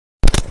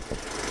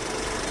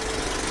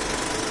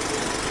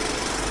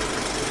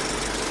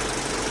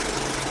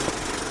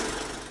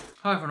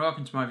Hi everyone,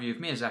 welcome to my review of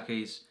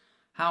Miyazaki's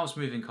Howl's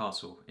Moving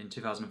Castle in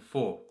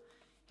 2004.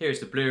 Here is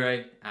the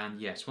Blu-ray,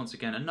 and yes, once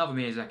again, another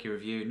Miyazaki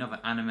review, another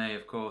anime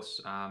of course,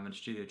 and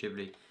Studio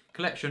Ghibli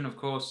collection of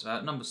course,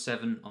 number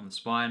 7 on the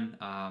spine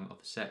of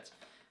the set.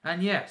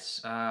 And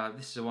yes,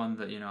 this is the one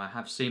that, I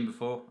have seen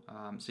before,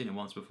 seen it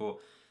once before,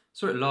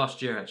 saw it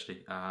last year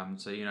actually,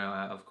 so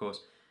of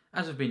course,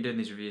 as I've been doing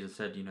these reviews, I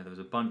said, there was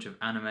a bunch of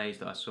animes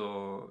that I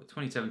saw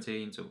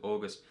 2017 to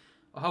August,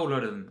 a whole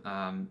lot of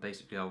them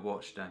basically I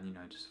watched and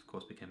just of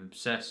course became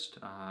obsessed,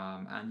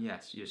 and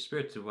yes,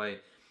 Spirited Away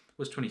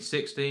was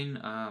 2016,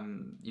 for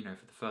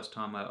the first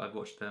time I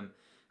watched them,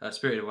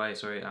 Spirited Away,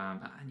 sorry,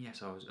 and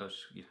yes, I was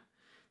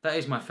that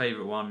is my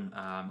favourite one.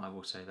 I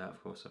will say that,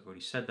 of course, I've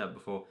already said that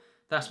before.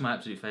 That's my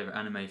absolute favourite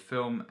anime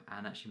film,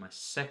 and actually my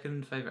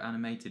second favourite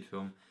animated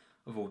film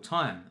of all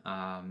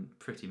time,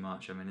 pretty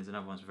much. I mean, there's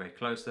another one's very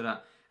close to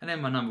that, and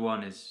then my number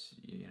one is,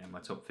 my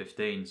top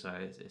 15, so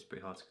it's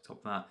pretty hard to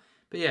top that.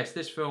 But yes,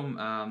 this film,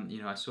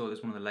 I saw,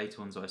 it's one of the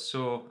later ones that I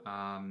saw,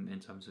 in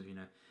terms of,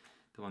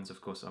 the ones,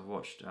 of course, I've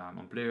watched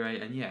on Blu-ray,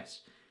 and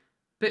yes,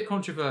 bit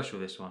controversial,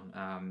 this one.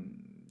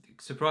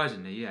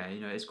 Surprisingly, yeah,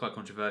 it's quite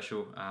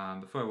controversial.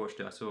 Before I watched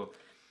it,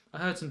 I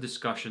heard some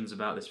discussions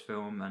about this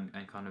film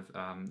and kind of,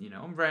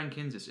 on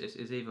rankings,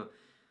 it's either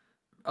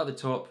at the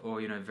top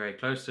or, very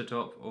close to the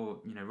top or,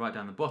 right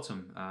down the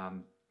bottom.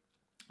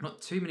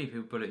 Not too many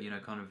people put it,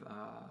 kind of,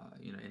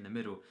 in the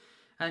middle.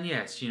 And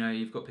yes,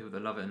 you've got people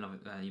that love it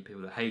and you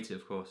people that hate it,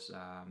 of course.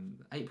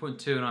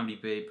 8.2 on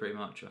IMDb, pretty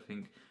much, I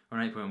think, or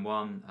an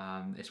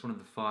 8.1. It's one of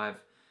the five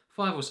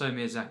or so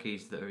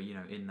Miyazaki's that are,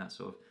 in that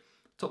sort of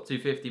top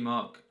 250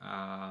 mark.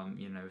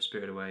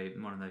 Spirited Away,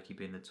 Mononoke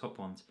being the top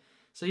ones.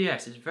 So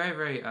yes, it's very,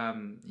 very,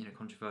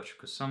 controversial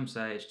because some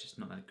say it's just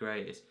not that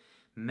great. It's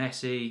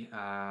messy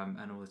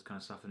and all this kind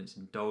of stuff, and it's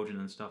indulgent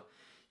and stuff.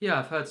 Yeah,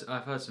 I've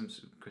heard some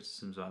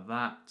criticisms like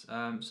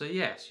that. So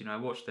yes, I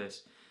watched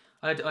this.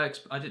 I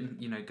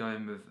didn't go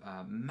in with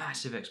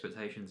massive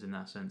expectations in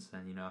that sense.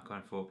 Then I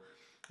kind of thought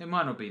it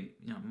might not be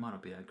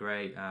that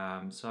great.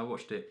 So I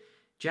watched it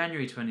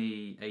January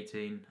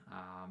 2018,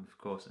 of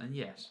course. And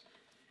yes,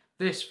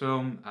 this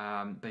film,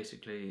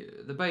 basically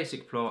the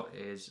basic plot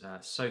is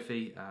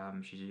Sophie.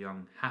 She's a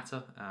young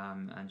hatter,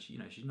 and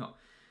she's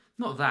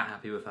not that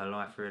happy with her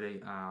life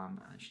really. And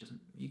she doesn't.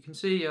 You can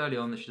see early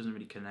on that she doesn't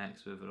really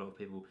connect with a lot of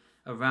people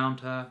around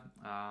her,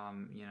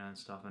 and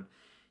stuff. And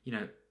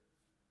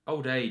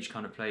old age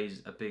kind of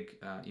plays a big,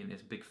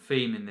 it's a big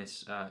theme in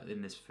this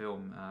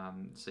film.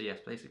 So yes,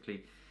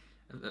 basically,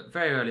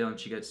 very early on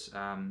she gets,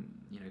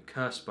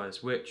 cursed by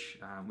this witch,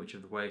 witch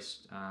of the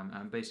waste,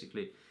 and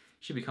basically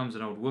she becomes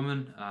an old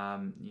woman,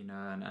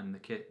 and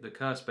the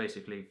curse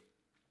basically,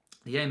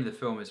 the aim of the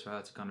film is for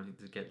her to kind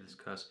of get this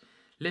curse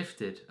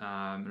lifted,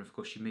 and of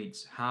course she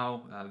meets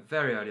Howl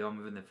very early on,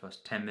 within the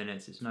first 10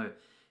 minutes. It's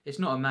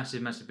not a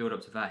massive build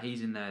up to that.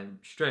 He's in there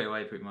straight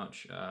away, pretty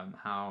much.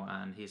 Howl,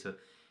 and he's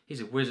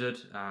a wizard.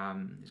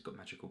 He's got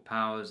magical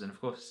powers, and of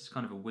course it's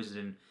kind of a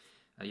wizarding,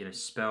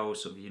 spell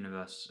sort of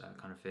universe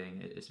kind of thing.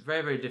 It's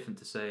very, very different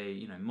to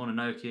say,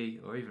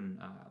 Mononoke or even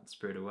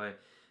Spirited Away.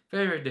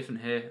 Very, very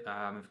different here.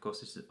 Of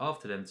course, this is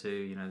after them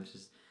too. This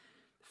is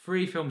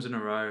 3 films in a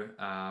row.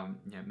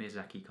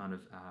 Miyazaki kind of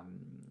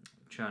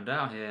churned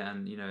out here,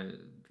 and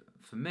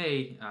for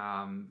me,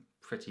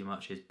 pretty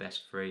much his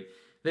best 3.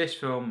 This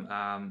film,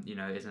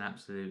 is an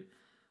absolute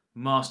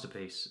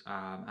masterpiece,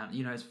 and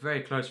it's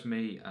very close for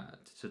me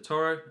to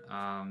Totoro.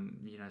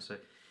 So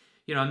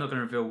I'm not going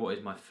to reveal what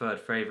is my third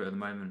favorite at the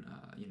moment.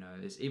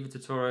 It's either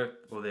Totoro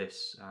or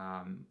this.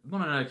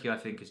 Mononoke, I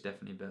think, is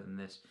definitely better than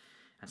this,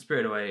 and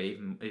Spirited Away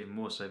even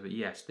more so. But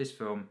yes, this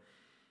film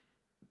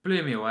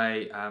blew me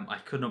away. I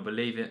could not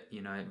believe it.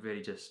 It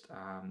really just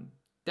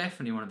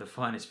definitely one of the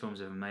finest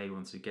films ever made.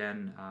 Once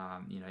again,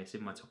 it's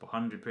in my top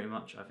 100 pretty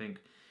much, I think.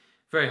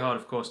 Very hard,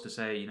 of course, to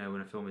say,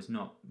 when a film is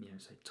not,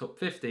 say top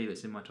 50,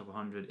 that's in my top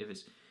 100, if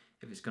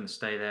it's going to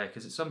stay there,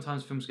 because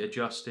sometimes films get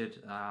adjusted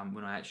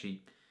when I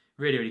actually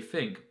really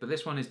think. But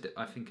this one is,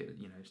 I think,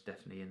 it's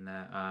definitely in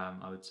there.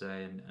 I would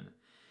say, and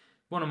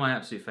one of my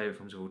absolute favourite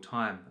films of all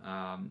time.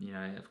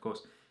 Of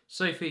course,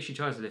 Sophie, she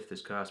tries to lift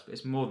this curse, but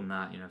it's more than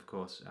that. Of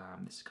course,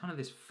 it's kind of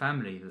this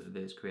family that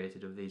is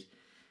created of these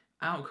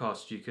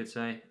outcasts, you could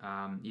say.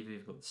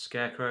 You've got the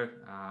Scarecrow,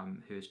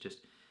 who is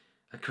just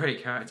a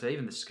great character.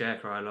 Even the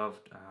Scarecrow I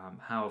loved.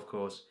 Howl, of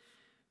course,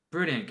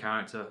 brilliant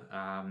character.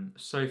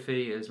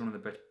 Sophie is one of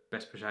the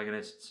best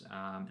protagonists in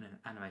an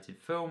animated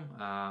film.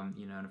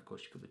 And of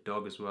course you've got the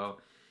dog as well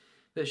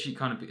that she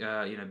kind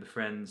of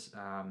befriends.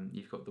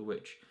 You've got the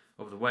Witch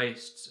of the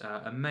Wastes.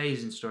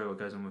 Amazing story what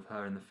goes on with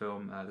her in the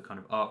film. The kind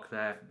of arc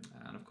there,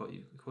 and of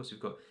course you've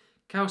got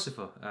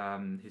Calcifer,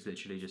 who's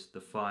literally just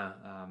the fire.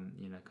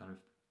 Kind of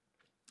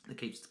that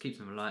keeps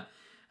them alight.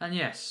 And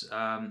yes,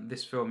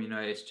 this film,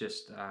 it's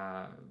just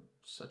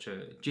such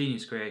a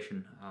genius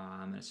creation,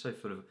 and it's so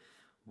full of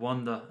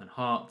wonder and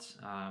heart.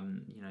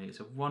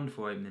 It's a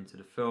wonderful opening to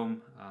the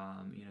film.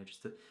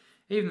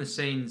 Even the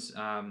scenes,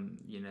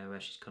 where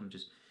she's kind of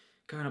just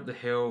going up the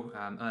hill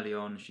early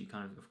on. She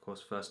kind of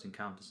course, first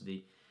encounters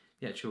the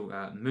the actual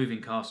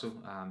moving castle,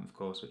 of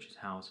course, which is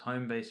Howl's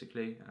home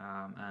basically,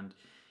 and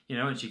you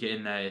know, once you get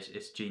in there,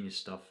 it's genius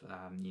stuff.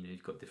 You know,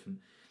 you've got different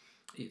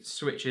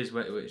switches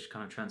which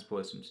kind of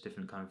transports them to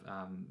different kind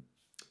of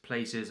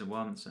places at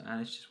once,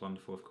 and it's just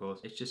wonderful. Of course,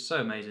 it's just so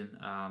amazing.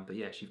 But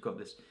yes, you've got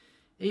this.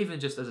 Even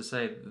just as I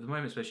say, the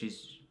moments where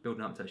she's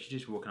building up to it, she's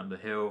just walking up the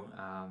hill.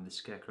 The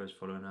scarecrow's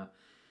following her.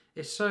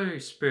 It's so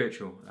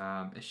spiritual.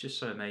 It's just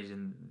so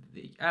amazing.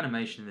 The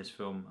animation in this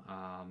film.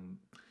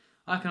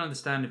 I can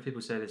understand if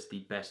people say this is the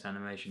best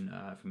animation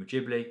from a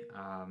Ghibli.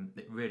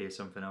 It really is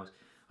something else.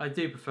 I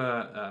do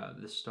prefer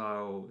the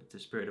style to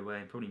Spirited Away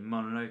and probably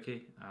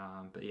Mononoke.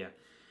 But yeah,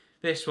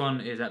 this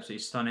one is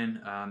absolutely stunning.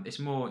 It's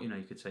more, you know,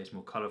 you could say it's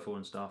more colourful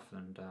and stuff.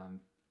 And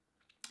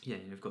yeah,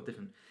 you've got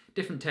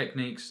different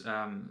techniques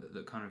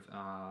that kind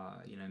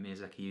of you know,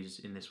 Miyazaki uses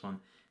in this one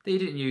that he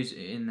didn't use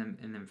in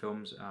them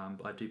films.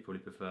 But I do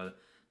probably prefer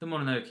the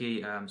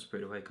Mononoke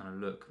Spirited Away kind of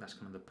look. That's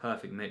kind of the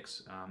perfect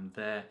mix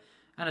there.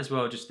 And as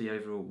well, just the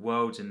overall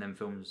worlds in them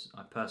films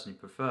I personally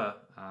prefer,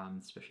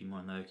 especially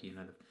Mononoke, you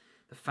know,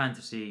 the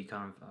fantasy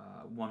kind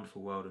of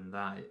wonderful world, and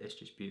that it's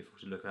just beautiful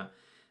to look at.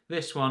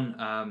 This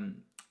one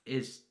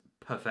is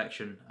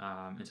perfection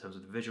in terms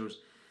of the visuals.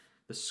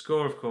 The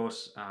score, of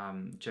course,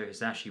 Joe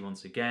Hisaishi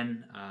once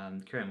again,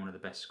 creating one of the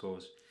best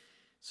scores,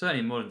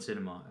 certainly in modern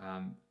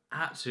cinema.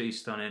 Absolutely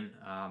stunning,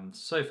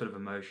 so full of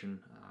emotion,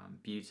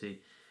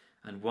 beauty,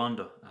 and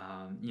wonder.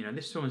 You know,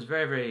 this film is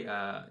very,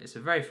 it's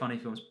a very funny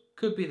film.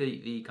 Could be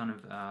the kind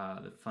of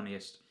the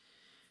funniest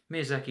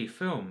Miyazaki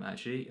film,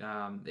 actually.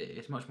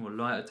 It's much more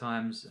light at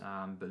times,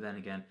 but then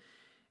again,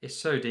 it's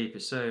so deep,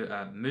 it's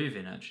so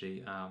moving,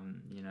 actually.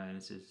 You know, and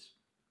this is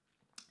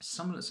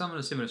some of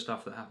the similar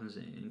stuff that happens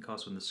in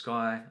Castle in the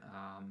Sky,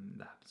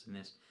 that happens in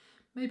this.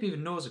 Maybe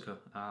even Nausicaa,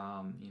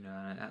 you know,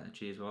 and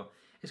actually as well.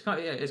 It's kind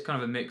of, yeah, it's kind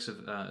of a mix of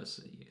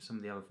some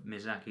of the other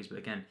Miyazaki's, but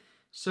again,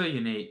 so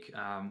unique.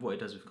 What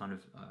it does with kind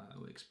of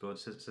explore, it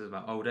says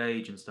about old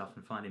age and stuff,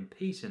 and finding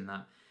peace in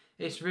that.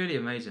 It's really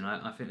amazing.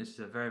 I think this is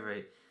a very,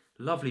 very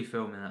lovely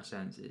film in that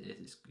sense.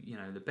 It's, you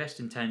know, the best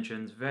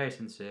intentions, very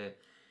sincere,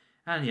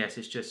 and yes,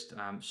 it's just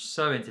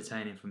so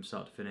entertaining from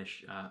start to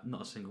finish.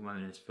 Not a single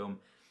moment in this film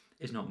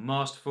is not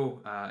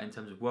masterful in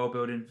terms of world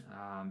building,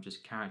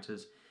 just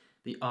characters.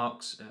 The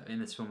arcs in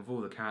this film of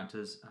all the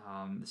characters,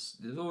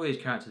 there's all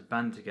these characters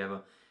banded together,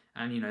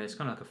 and you know, it's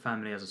kind of like a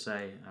family, as I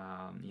say.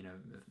 You know,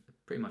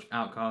 pretty much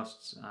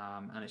outcasts,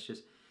 and it's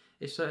just.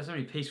 It's so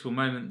many peaceful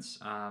moments,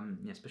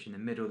 especially in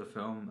the middle of the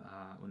film,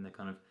 when they're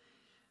kind of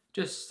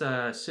just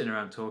sitting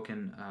around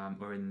talking,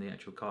 or in the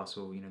actual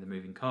castle, you know, the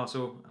moving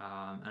castle,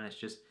 and it's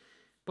just,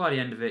 by the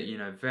end of it, you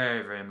know,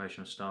 very, very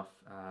emotional stuff,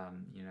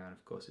 you know, and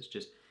of course it's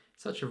just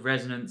such a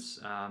resonance,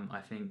 I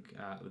think,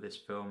 with this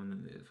film,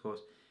 and of course,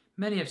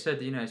 many have said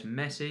that, you know, it's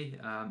messy.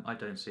 I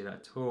don't see that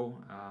at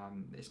all.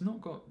 It's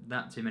not got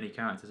that too many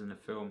characters in the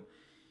film,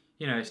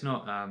 you know, it's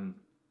not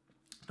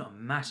a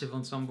massive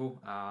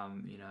ensemble,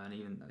 you know, and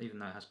even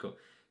though it has got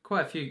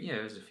quite a few, you know,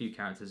 there's a few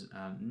characters,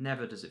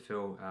 never does it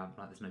feel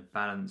like there's no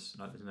balance,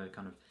 like there's no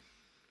kind of,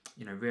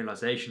 you know,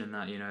 realization in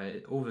that. You know,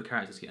 all the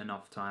characters get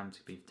enough time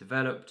to be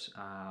developed,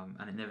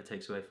 and it never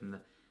takes away from the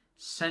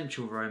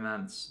central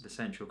romance, the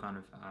central kind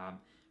of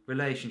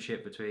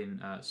relationship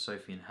between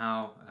Sophie and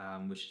Howl,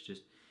 which is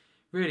just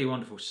really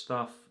wonderful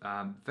stuff,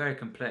 very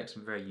complex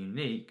and very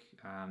unique.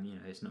 You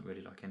know, it's not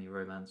really like any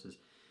romances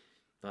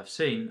that I've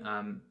seen,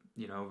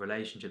 you know,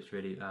 relationships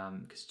really,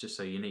 because it's just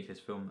so unique, this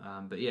film.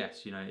 But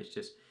yes, you know,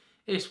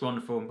 it's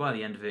wonderful, and by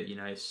the end of it, you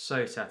know, it's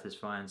so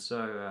satisfying,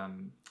 so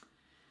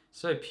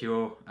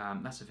pure.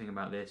 That's the thing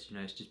about this, you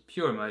know, it's just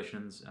pure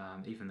emotions.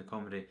 Even the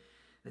comedy,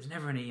 there's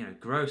never any, you know,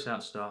 gross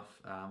out stuff,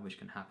 which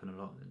can happen a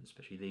lot,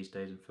 especially these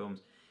days in films.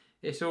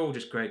 It's all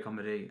just great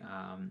comedy,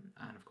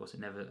 and of course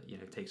it never, you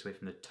know, takes away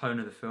from the tone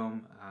of the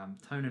film.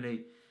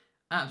 Tonally,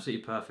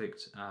 absolutely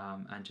perfect,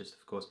 and just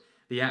of course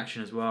the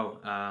action as well.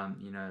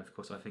 You know, of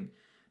course I think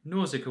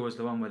Nausicaa was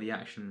the one where the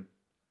action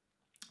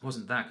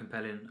wasn't that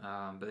compelling,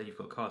 but then you've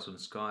got Castle in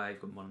the Sky,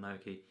 you've got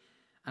Mononoke,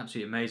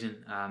 absolutely amazing.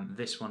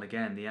 This one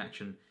again, the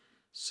action,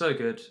 so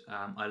good.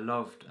 I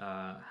loved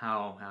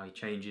how he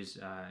changes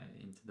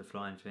into the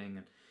flying thing,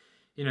 and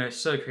you know, it's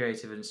so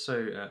creative and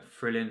so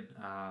thrilling.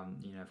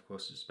 You know, of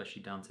course,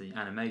 especially down to the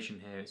animation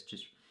here, it's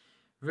just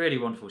really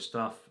wonderful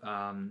stuff.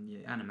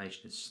 The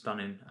animation is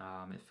stunning.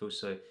 It feels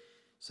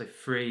so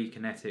free,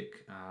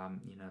 kinetic.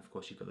 You know, of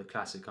course, you've got the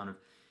classic kind of,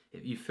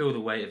 you feel the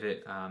weight of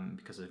it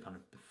because of the kind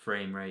of the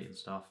frame rate and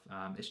stuff.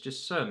 It's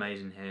just so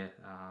amazing here,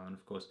 and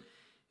of course,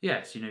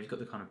 yes, you know, you've got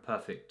the kind of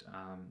perfect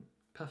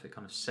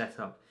kind of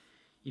setup.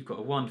 You've got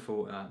a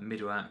wonderful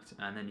middle act,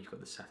 and then you've got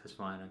the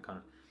satisfying and kind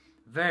of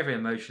very, very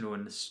emotional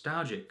and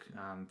nostalgic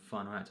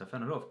final act. I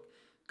found a lot of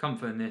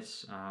comfort in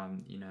this,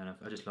 you know, and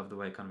I just love the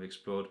way it kind of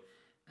explored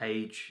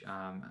age,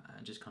 and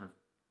just kind of,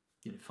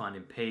 you know,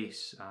 finding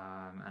peace,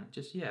 and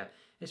just, yeah,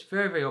 it's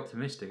very, very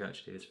optimistic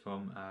actually, this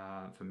film,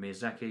 from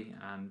Miyazaki,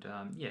 and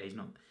yeah,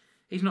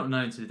 he's not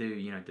known to do,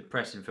 you know,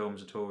 depressing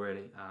films at all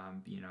really.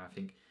 You know, I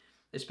think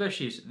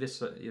especially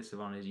this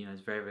one is, you know,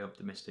 it's very, very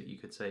optimistic, you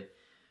could say,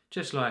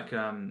 just like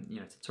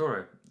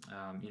Totoro.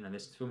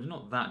 This film's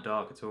not that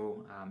dark at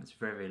all. It's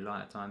very, very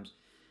light at times,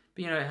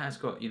 but it has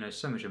got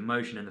so much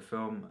emotion in the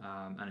film,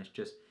 and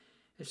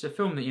it's a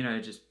film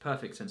that just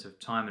perfect sense of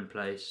time and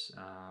place.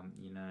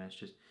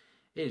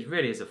 It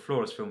really is a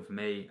flawless film for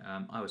me.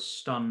 I was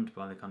stunned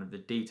by the kind of the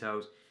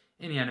details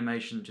in the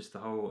animation, just the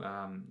whole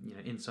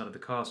inside of the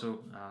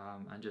castle,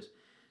 and just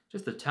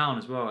the town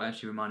as well. It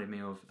actually reminded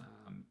me of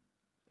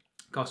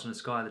Castle in the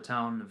Sky, the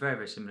town, very,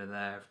 very similar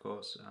there, of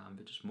course,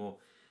 but just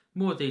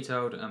more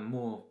detailed and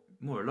more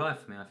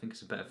alive for me. I think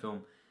it's a better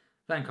film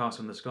than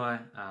Castle in the Sky.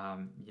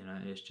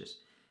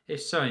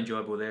 It's so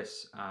enjoyable,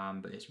 this,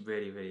 but it's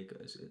really, really good.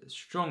 It's a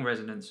strong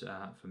resonance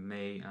for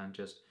me, and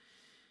just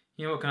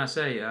what can I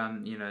say?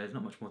 There's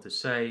not much more to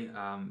say.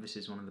 This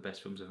is one of the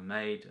best films ever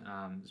made.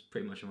 It's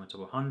pretty much in my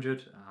top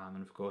 100,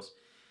 and of course,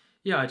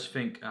 I just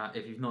think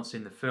if you've not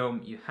seen the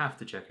film, you have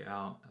to check it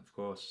out. Of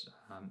course,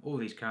 all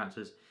these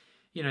characters,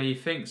 you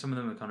think some of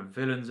them are kind of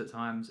villains at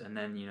times, and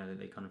then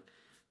they kind of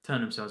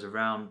turn themselves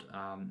around.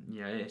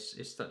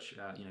 It's such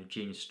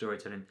genius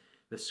storytelling.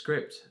 The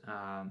script,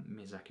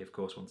 Miyazaki, of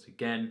course, once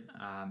again,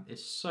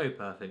 is so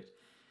perfect,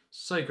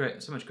 so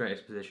great, so much great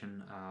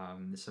exposition.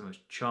 There's so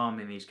much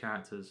charm in these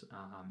characters,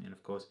 and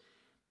of course,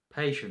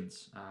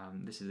 patience.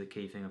 This is the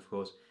key thing, of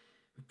course.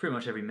 With pretty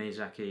much every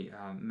Miyazaki,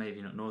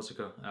 maybe not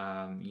Ôtsuka.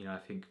 I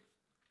think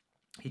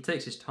he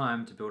takes his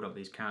time to build up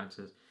these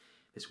characters,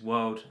 this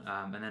world,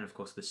 and then of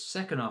course the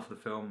second half of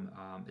the film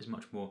is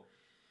much more,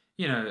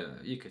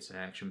 you could say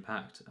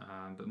action-packed,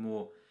 but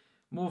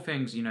more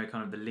things,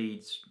 kind of the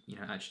leads,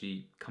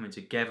 actually coming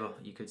together,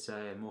 you could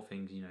say, and more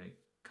things,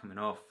 coming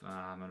off,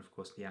 and of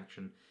course the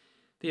action,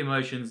 the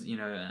emotions,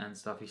 and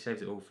stuff. He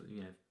saves it all for,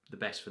 the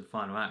best for the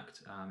final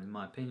act, in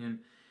my opinion.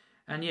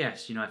 And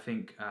yes, I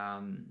think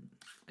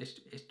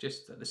it's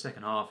just the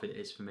second half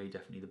is for me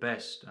definitely the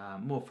best.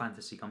 More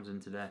fantasy comes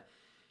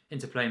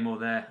into play more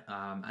there,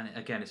 and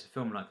again, it's a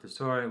film like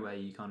Totoro where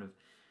you kind of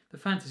the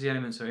fantasy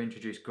elements are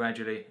introduced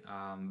gradually,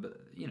 but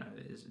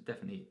it's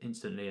definitely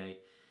instantly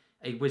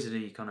a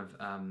wizardy kind of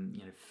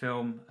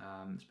film,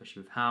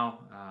 especially with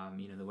Howl.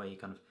 The way he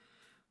kind of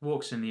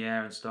walks in the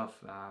air and stuff.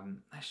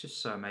 That's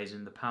just so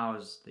amazing. The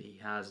powers that he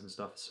has and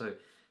stuff is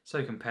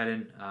so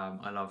compelling.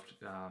 I loved,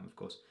 of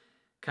course,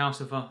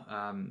 Calcifer,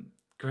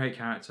 great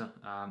character.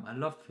 I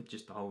loved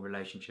just the whole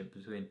relationship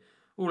between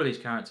all of these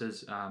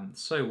characters.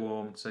 So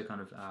warm, so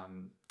kind of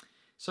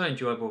so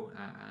enjoyable,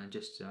 and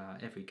just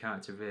every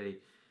character really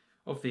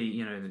of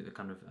the the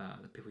kind of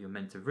the people you're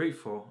meant to root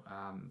for.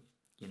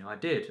 I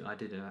did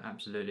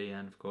absolutely,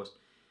 and of course,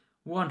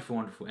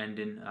 wonderful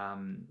ending.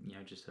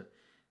 Just a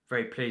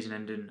very pleasing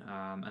ending.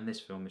 And this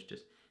film is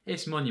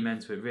it's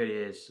monumental. It really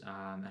is,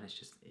 and it's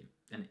just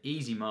an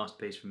easy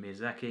masterpiece from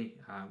Miyazaki.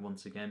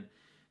 Once again,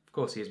 of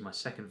course, he is my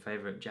second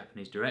favorite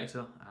Japanese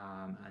director,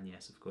 and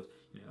yes, of course,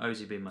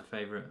 Ôizumi being my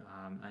favorite.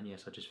 And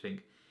yes, I just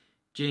think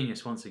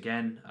genius once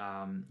again.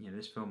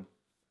 This film,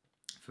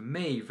 for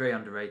me, very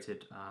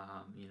underrated.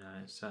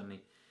 It's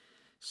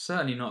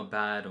certainly not a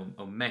bad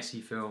or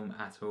messy film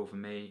at all for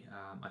me.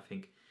 I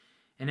think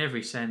in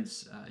every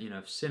sense,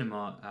 of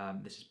cinema,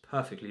 this is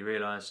perfectly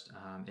realised.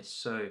 It's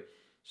so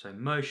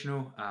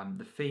emotional.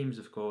 The themes,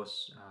 of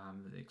course,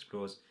 that it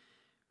explores,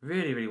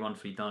 really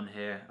wonderfully done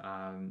here.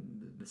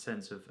 The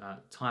sense of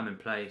time and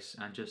place,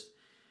 and just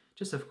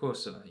of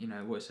course,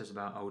 what it says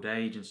about old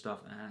age and stuff,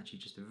 and actually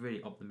just a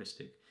really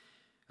optimistic,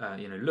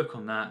 look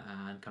on that,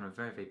 and kind of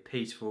very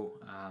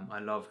peaceful. I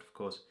loved, of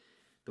course,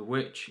 the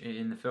witch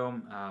in the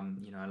film.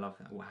 I love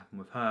what happened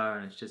with her,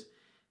 and it's just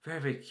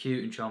very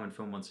cute and charming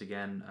film once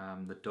again.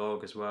 The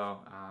dog as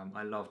well.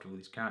 I loved all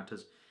these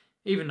characters,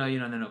 even though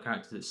they're not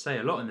characters that say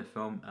a lot in the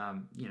film.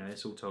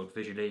 It's all told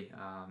visually,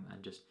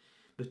 and just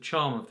the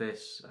charm of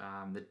this,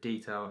 the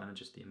detail, and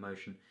just the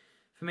emotion.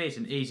 For me, it's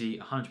an easy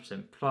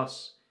 100%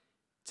 plus,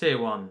 tier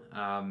 1,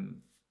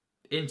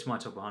 into my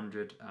top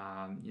 100.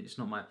 It's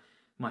not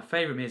my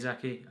favourite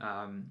Miyazaki.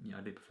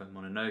 I do prefer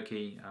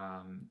Mononoke,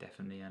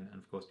 definitely, and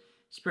of course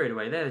Spirited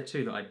Away. They're the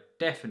two that I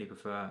definitely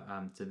prefer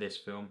to this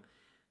film.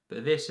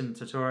 But this and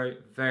Totoro,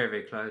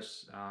 very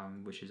close,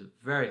 which is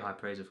very high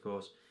praise, of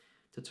course.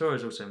 Totoro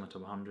is also in my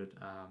top 100.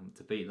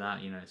 To beat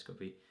that, it's got to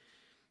be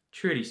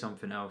truly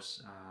something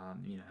else.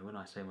 When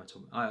I say my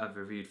top, I've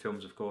reviewed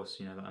films, of course,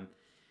 that I'm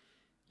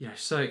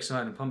so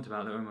excited and pumped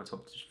about that are in my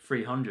top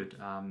 300.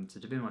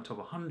 To be in my top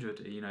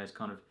 100, it's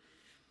kind of,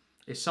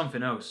 it's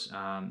something else,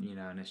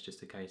 and it's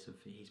just a case of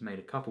he's made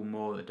a couple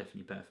more that are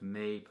definitely better for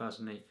me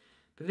personally.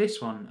 But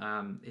this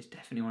one is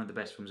definitely one of the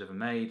best films ever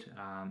made.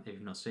 If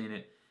you've not seen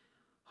it,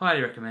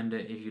 highly recommend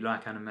it. If you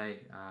like anime,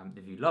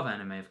 if you love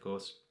anime, of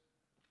course,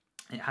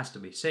 it has to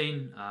be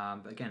seen.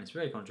 But again, it's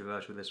very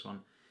controversial, this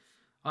one.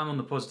 I'm on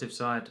the positive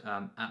side,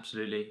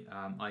 absolutely.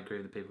 I agree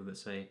with the people that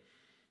say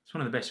it's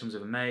one of the best films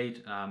ever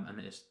made, and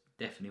it's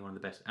definitely one of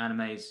the best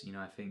animes.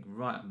 I think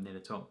right up near the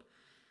top.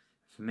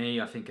 For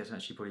me, I think it's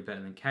actually probably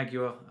better than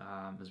Kaguya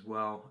as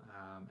well,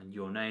 and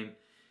Your Name,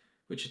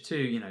 which are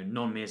two,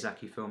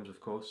 non-Miyazaki films, of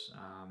course.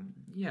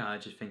 I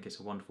just think it's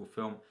a wonderful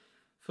film.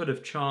 full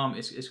of charm.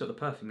 It's got the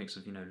perfect mix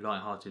of, you know,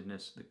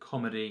 lightheartedness, the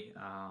comedy,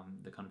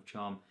 the kind of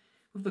charm,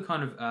 with the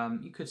kind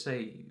of, you could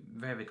say,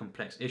 very, very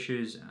complex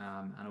issues,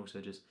 and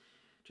also just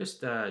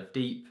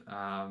deep,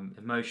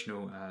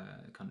 emotional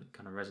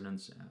kind of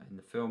resonance in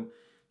the film.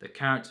 The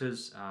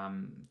characters,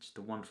 just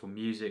the wonderful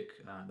music,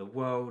 the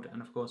world,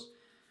 and of course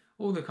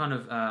all the kind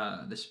of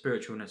the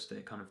spiritualness that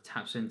it kind of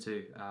taps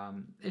into.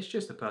 It's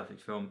just a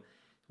perfect film.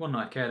 One that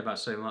I cared about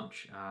so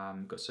much.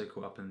 Got so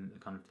caught up in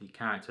kind of the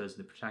characters,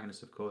 the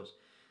protagonist, of course,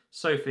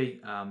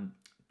 Sophie.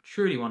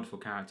 Truly wonderful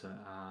character.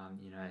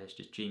 You know, it's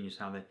just genius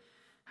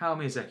how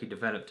Miyazaki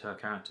developed her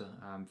character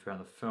throughout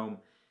the film.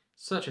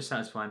 Such a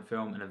satisfying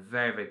film and a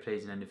very, very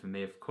pleasing ending for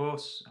me, of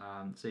course.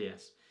 So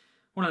yes,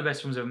 one of the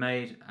best films ever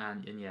made,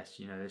 and yes,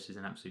 you know, this is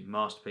an absolute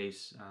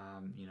masterpiece.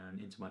 You know,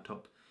 and into my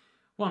top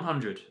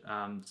 100.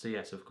 So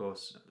yes, of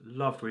course,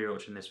 loved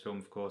rewatching this film,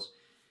 of course.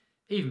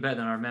 Even better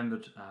than I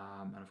remembered,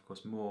 and of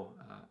course more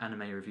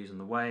anime reviews on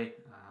the way.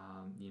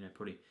 You know,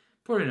 probably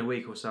in a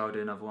week or so I'll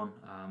do another one.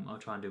 I'll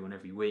try and do one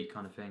every week,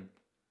 kind of thing.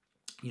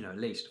 You know, at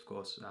least, of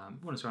course. I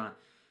want to try and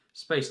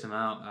space them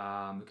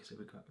out because it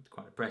would be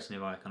quite depressing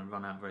if I kind of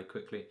run out very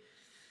quickly.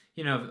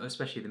 You know,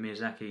 especially the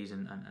Miyazakis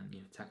and you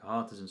know,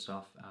 Takahatas and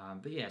stuff.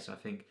 But yes, I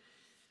think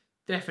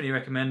definitely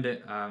recommend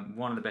it.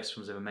 One of the best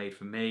films ever made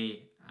for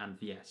me. And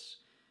yes,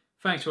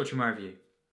 thanks for watching my review.